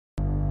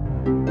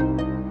I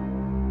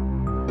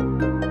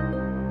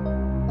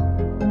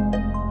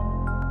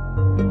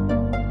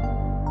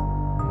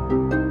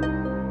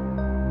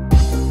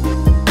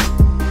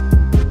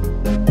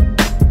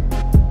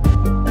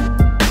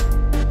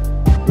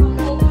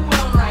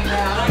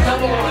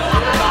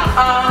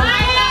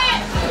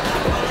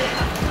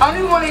don't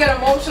even want to get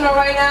emotional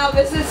right now.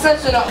 This is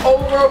such an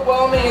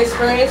overwhelming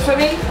experience for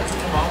me.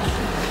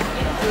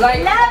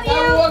 Like, as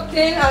I walked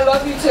in, I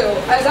love you too.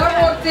 As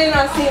I walked in,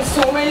 I've seen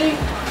so many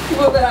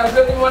people that I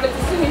really wanted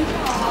to see. And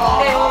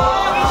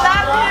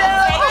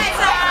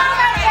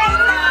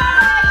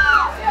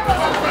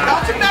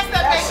Don't you mess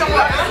that makeup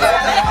up.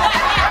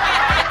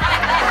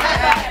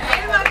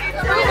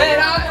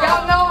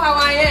 y'all know how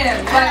I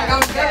am. Like,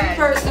 I'm very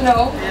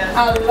personal.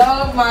 I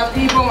love my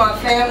people, my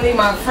family,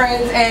 my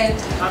friends, and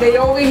they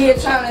over here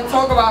trying to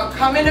talk about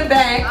coming to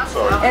back.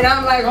 And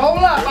I'm like, hold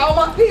up, all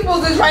my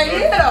peoples is right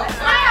here though.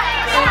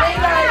 And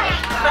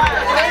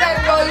they like,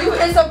 well,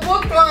 it's a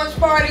book launch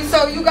party,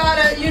 so you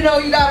gotta, you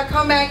gotta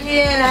come back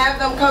here and have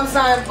them come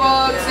sign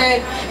books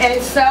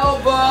and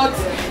sell books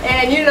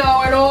and and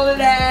all of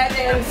that.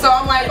 And so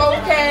I'm like,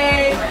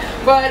 okay,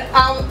 but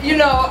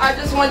I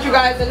just want you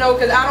guys to know,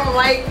 because I don't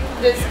like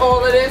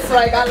all of this.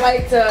 Like, I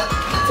like to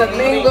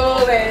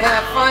mingle and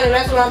have fun, and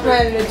that's what I'm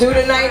planning to do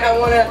tonight. I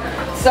want to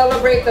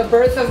celebrate the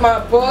birth of my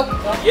book.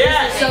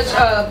 Yes. This is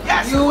such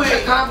a huge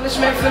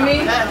accomplishment for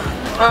me.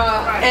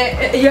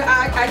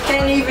 I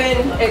can't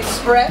even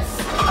express,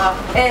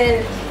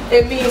 and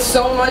it means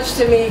so much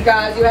to me,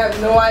 guys. You have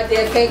no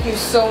idea. Thank you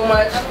so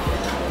much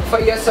for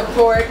your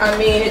support. I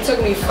mean, it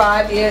took me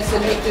 5 years to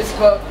make this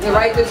book, to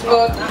write this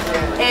book,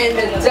 and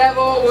the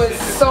devil was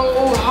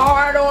so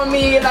hard on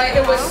me. Like,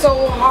 it was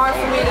so hard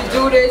for me to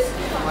do this,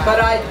 but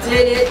I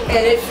did it,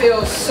 and it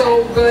feels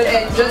so good.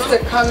 And just to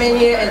come in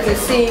here and to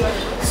see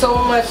so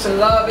much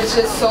love, it's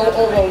just so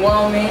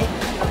overwhelming.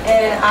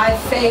 And I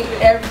thank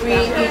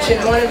each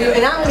and one of you.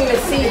 And I don't even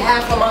see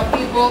half of my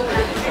people.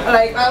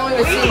 Like, I don't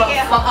even see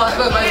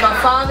my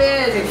father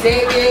is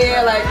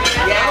Xavier. Like,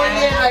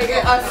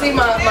 I see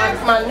my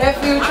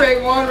nephew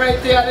Trayvon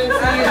right there. I didn't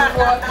see him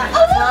before.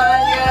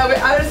 Tanya,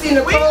 I didn't see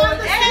Nicole.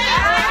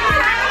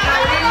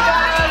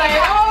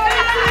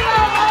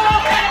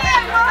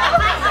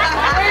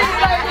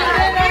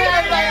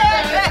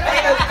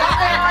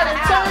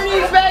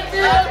 Attorneys back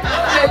there,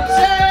 the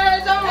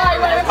judge. I'm like,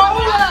 wait,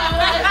 hold up.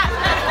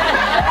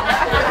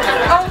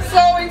 I'm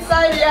so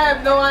excited. I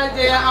have no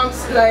idea. I'm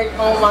like,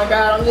 oh my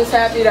God. I'm just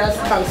happy that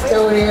I'm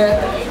still here.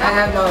 I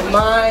have my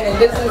mind, and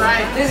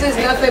this is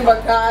nothing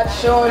but God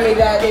showing me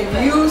that if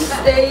you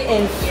stay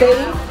in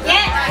faith,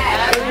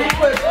 if you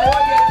put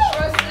all your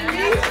trust in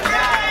me,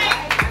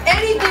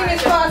 anything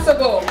is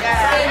possible.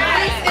 And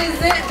this is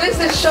it. This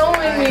is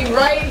showing me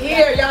right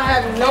here. Y'all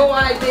have no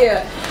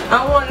idea.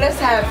 Let's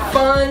have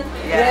fun,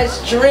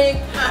 let's drink.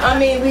 I'm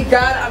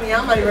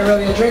not even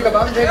really a drinker,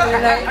 but I'm drinking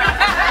tonight.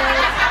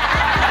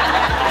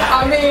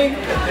 I mean,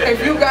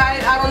 if you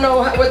guys, I don't know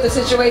what the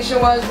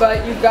situation was,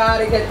 but you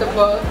gotta get the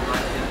book.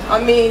 I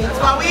mean, that's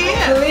why we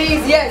here.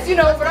 Please, yes,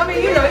 but I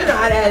mean, you know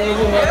how that is.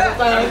 You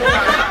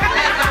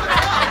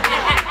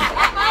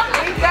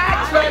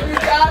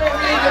gotta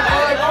read the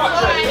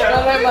book.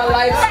 Don't let my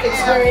life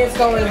experience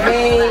go in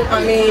vain. I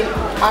mean,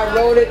 I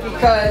wrote it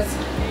because,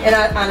 and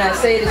I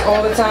say this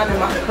all the time in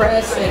my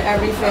press and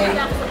everything.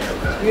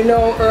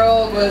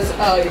 Earl was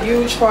a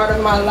huge part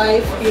of my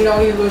life. He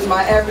was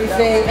my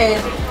everything,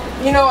 and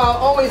I'll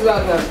always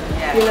love him.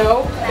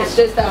 It's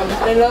just that I'm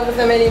not in love with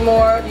him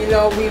anymore.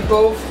 We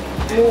both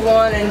move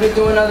on and we're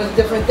doing other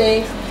different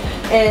things.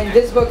 And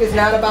this book is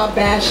not about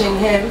bashing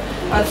him.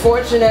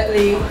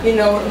 Unfortunately,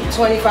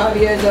 25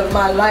 years of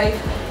my life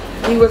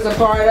he was a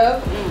part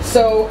of.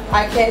 So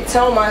I can't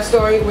tell my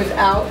story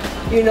without,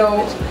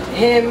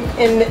 him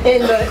in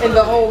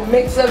the whole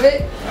mix of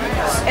it.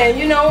 And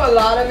a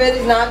lot of it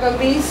is not going to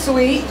be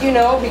sweet,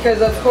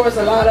 because of course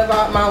a lot of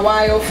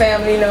my YO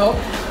family know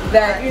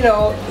that, it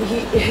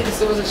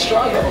was a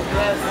struggle.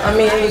 I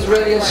mean, it was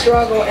really a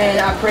struggle, and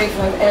I pray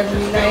for him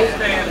every night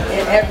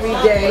and every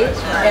day,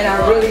 and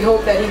I really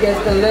hope that he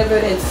gets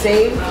delivered and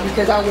saved,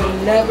 because I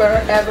would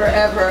never, ever,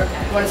 ever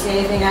want to see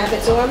anything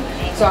happen to him.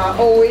 So I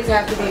always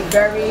have to be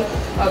very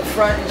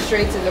upfront and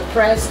straight to the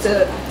press,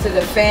 to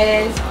the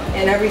fans,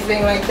 and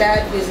everything like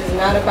that. This is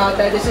not about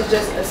that. This is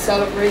just a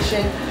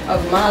celebration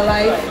of my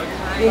life,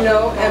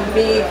 and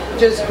me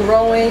just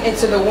growing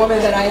into the woman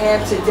that I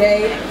am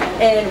today,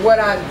 and what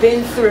I've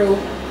been through,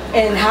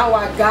 and how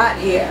I got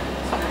here.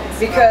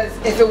 Because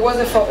if it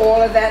wasn't for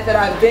all of that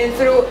I've been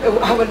through,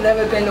 I would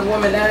never have been the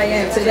woman that I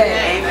am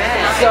today.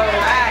 So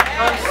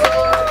I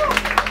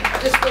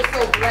just feel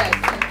so blessed.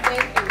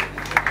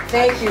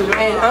 Thank you.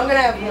 And I'm going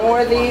to have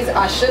more of these.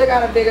 I should have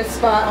got a bigger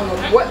spot. I don't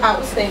know what I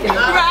was thinking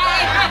about.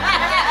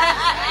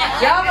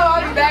 Y'all know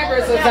I'll be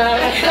backwards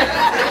sometimes.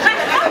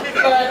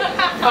 But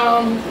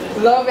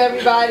love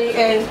everybody,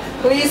 and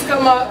please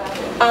come up.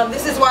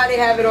 This is why they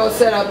have it all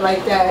set up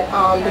like that,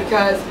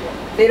 because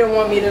they don't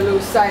want me to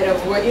lose sight of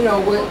what,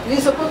 this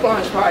is a book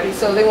launch party,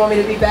 so they want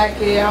me to be back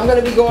here. I'm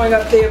going to be going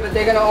up there, but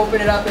they're going to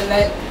open it up and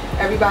let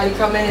everybody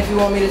come in if you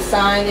want me to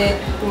sign it,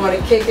 you want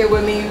to kick it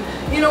with me,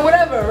 you know,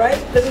 whatever, right?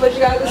 This is what you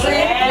guys are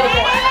saying?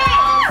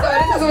 So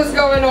this is what's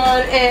going on,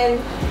 and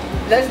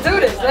let's do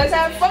this. Let's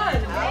have fun.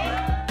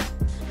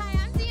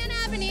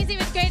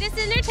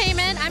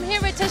 Entertainment. I'm here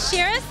with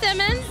Tashera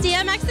Simmons,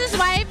 DMX's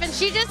wife, and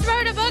she just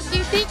wrote a book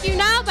you think you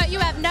know, but you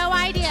have no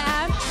idea.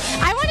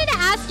 I wanted to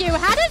ask you,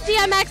 how does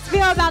DMX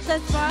feel about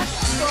this book?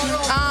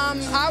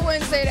 I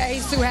wouldn't say that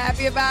he's too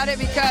happy about it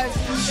because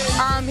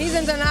he's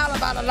in denial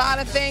about a lot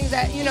of things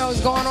that, you know,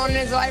 is going on in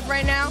his life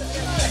right now.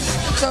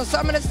 So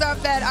some of the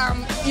stuff that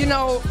you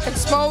know,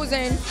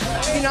 exposing,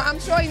 you know, I'm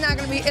sure he's not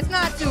gonna be, it's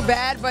not too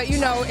bad, but you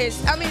know,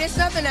 it's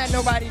nothing that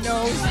nobody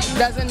knows,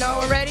 doesn't know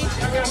already.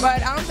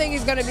 But I don't think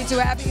he's gonna be too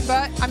happy,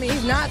 but I mean,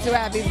 he's not too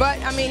happy, but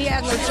I mean, he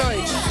has no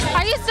choice.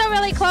 Are you still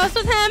really close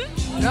with him?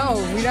 No,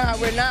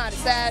 we're not.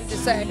 Sad to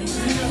say.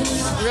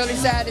 Really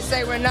sad to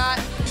say we're not.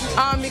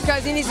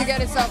 Because he needs to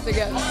get himself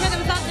together.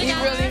 He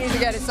really needs to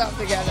get himself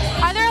together.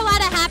 Are there a lot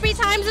of happy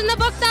times in the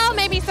book though?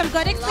 Maybe some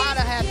good experiences? A lot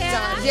of happy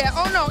times, yeah.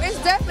 Oh no, it's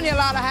definitely a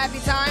lot of happy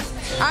times.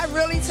 I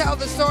really tell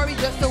the story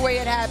just the way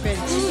it happened.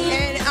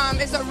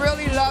 And it's a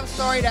really love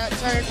story that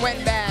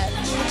went bad.